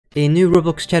A new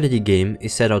Roblox strategy game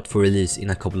is set out for release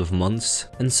in a couple of months,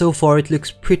 and so far it looks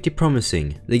pretty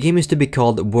promising. The game is to be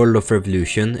called World of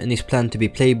Revolution and is planned to be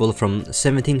playable from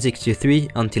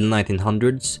 1763 until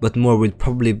 1900s, but more will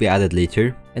probably be added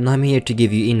later. And I'm here to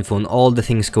give you info on all the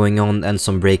things going on and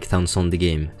some breakdowns on the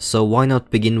game, so why not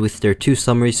begin with their 2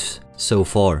 summaries so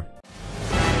far.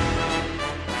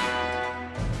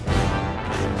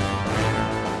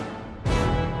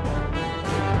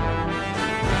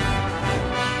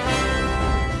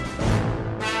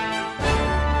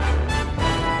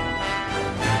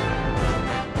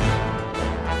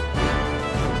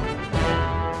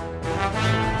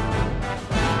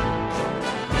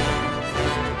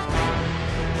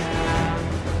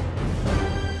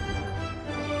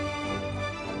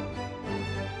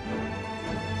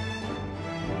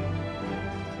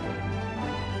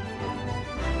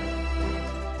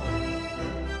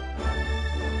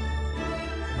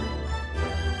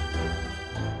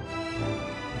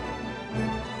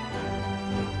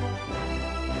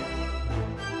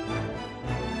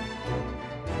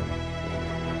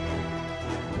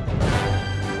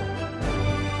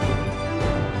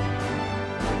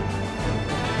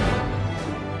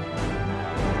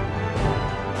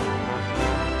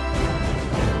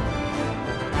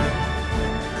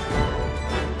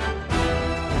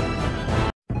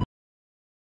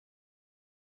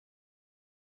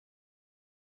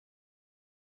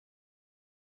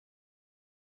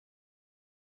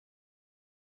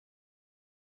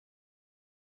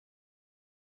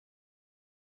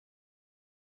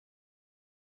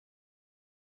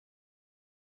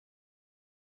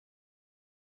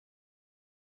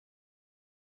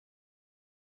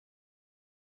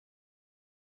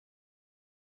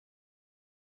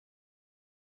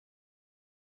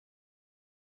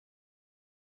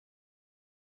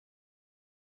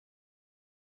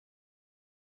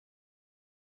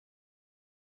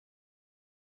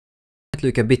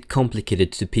 Look a bit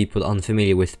complicated to people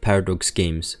unfamiliar with Paradox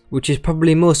games, which is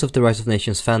probably most of the Rise of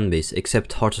Nations fanbase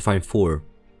except Hearts of Iron 4,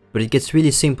 but it gets really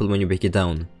simple when you break it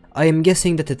down. I am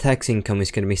guessing that the tax income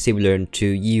is going to be similar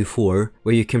to EU4,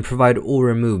 where you can provide or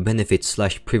remove benefits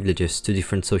 / privileges to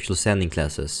different social standing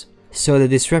classes. So the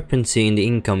discrepancy in the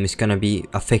income is gonna be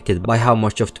affected by how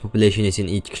much of the population is in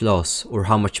each class or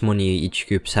how much money each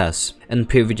group has, and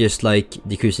privileges like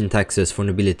decreasing taxes for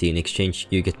nobility in exchange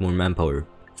you get more manpower.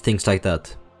 Things like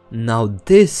that. Now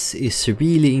this is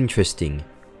really interesting.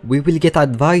 We will get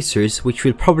advisors, which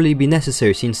will probably be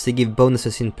necessary since they give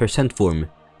bonuses in percent form.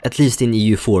 At least in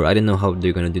EU4, I don't know how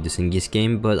they're gonna do this in this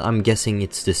game, but I'm guessing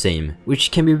it's the same. Which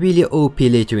can be really OP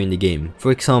later in the game. For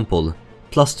example,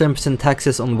 plus 10%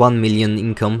 taxes on 1 million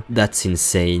income, that's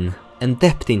insane. And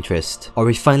debt interest. Are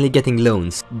we finally getting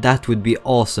loans? That would be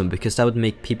awesome because that would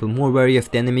make people more wary of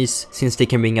the enemies since they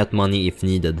can bring out money if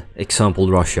needed.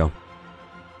 Example Russia.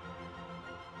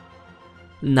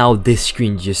 Now this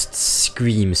screen just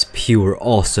screams pure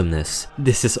awesomeness.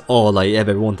 This is all I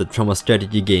ever wanted from a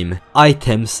strategy game.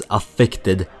 Items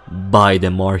affected by the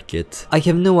market. I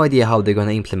have no idea how they're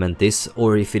gonna implement this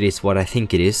or if it is what I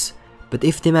think it is. But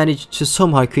if they manage to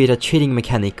somehow create a trading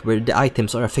mechanic where the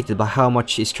items are affected by how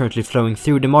much is currently flowing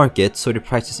through the market, so the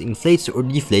prices inflates or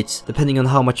deflates depending on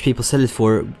how much people sell it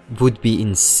for, would be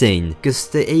insane. Because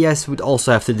the AIs would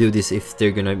also have to do this if they're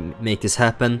gonna make this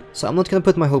happen, so I'm not gonna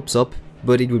put my hopes up,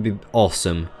 but it would be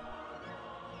awesome.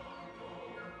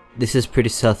 This is pretty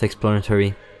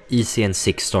self-explanatory, easy and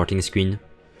sick starting screen.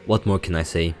 What more can I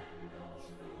say?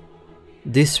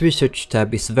 This research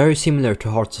tab is very similar to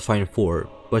Hearts of Iron 4,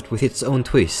 but with its own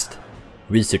twist.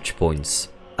 Research points.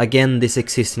 Again, this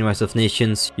exists in Rise of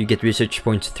Nations. You get research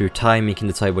points through time, you can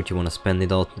decide what you want to spend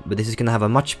it on, but this is gonna have a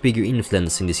much bigger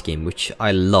influence in this game, which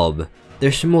I love.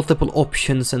 There's multiple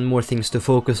options and more things to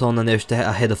focus on, and there's the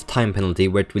ahead of time penalty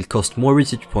where it will cost more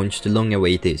research points the longer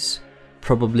away it is.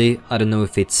 Probably, I don't know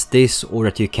if it's this or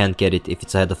that you can't get it if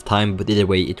it's ahead of time, but either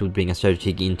way it will bring a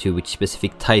strategy into which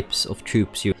specific types of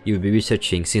troops you will be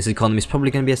researching, since the economy is probably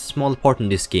going to be a small part in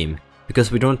this game. Because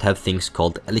we don't have things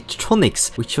called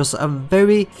electronics, which was a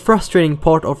very frustrating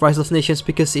part of Rise of Nations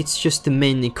because it's just the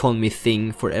main economy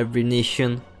thing for every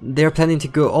nation. They're planning to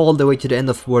go all the way to the end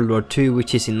of World War II,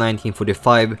 which is in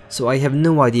 1945, so I have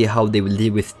no idea how they will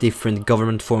deal with different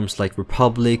government forms like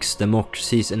republics,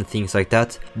 democracies and things like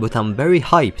that, but I'm very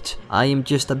hyped. I am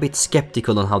just a bit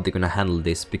skeptical on how they're gonna handle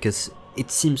this because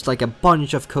it seems like a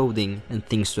bunch of coding and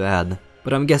things to add.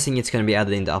 But I'm guessing it's gonna be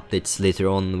added in the updates later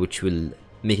on, which will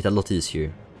make it a lot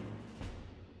easier.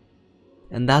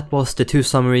 And that was the 2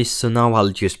 summaries, so now I'll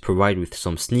just provide with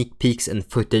some sneak peeks and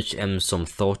footage and some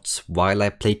thoughts while I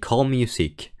play calm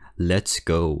music. Let's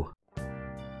go!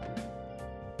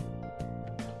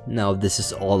 Now this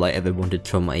is all I ever wanted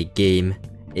from a game.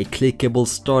 A clickable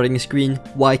starting screen.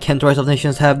 Why can't Rise of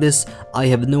Nations have this? I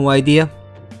have no idea.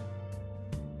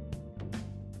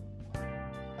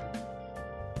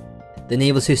 The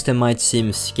naval system might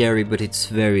seem scary, but it's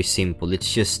very simple.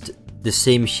 It's just the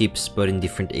same ships but in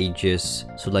different ages.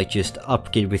 So like just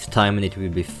upgrade with time and it will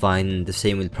be fine. The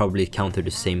same will probably counter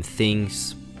the same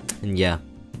things. And yeah.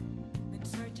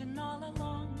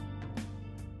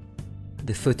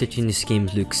 The footage in this game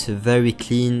looks very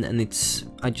clean and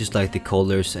I just like the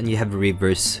colors, and you have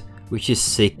rivers, which is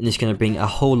sick, and it's gonna bring a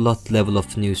whole lot level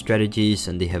of new strategies,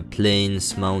 and they have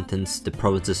plains, mountains, the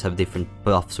provinces have different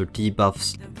buffs or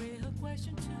debuffs.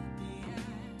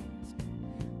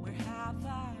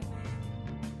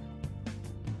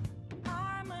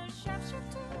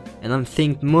 And I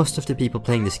think most of the people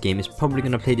playing this game is probably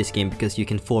gonna play this game because you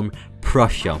can form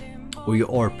Prussia, or you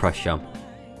are Prussia.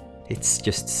 It's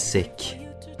just sick.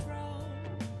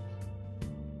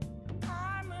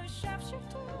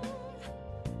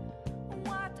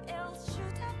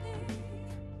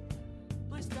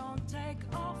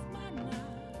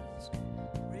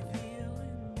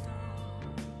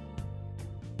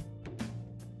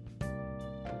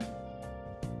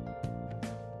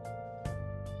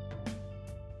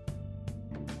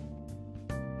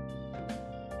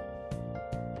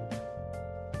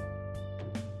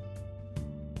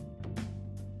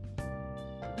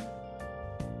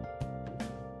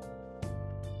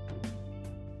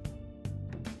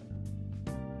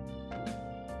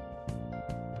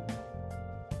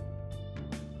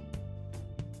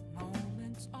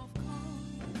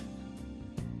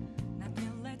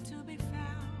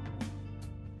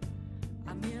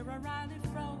 Rally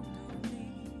from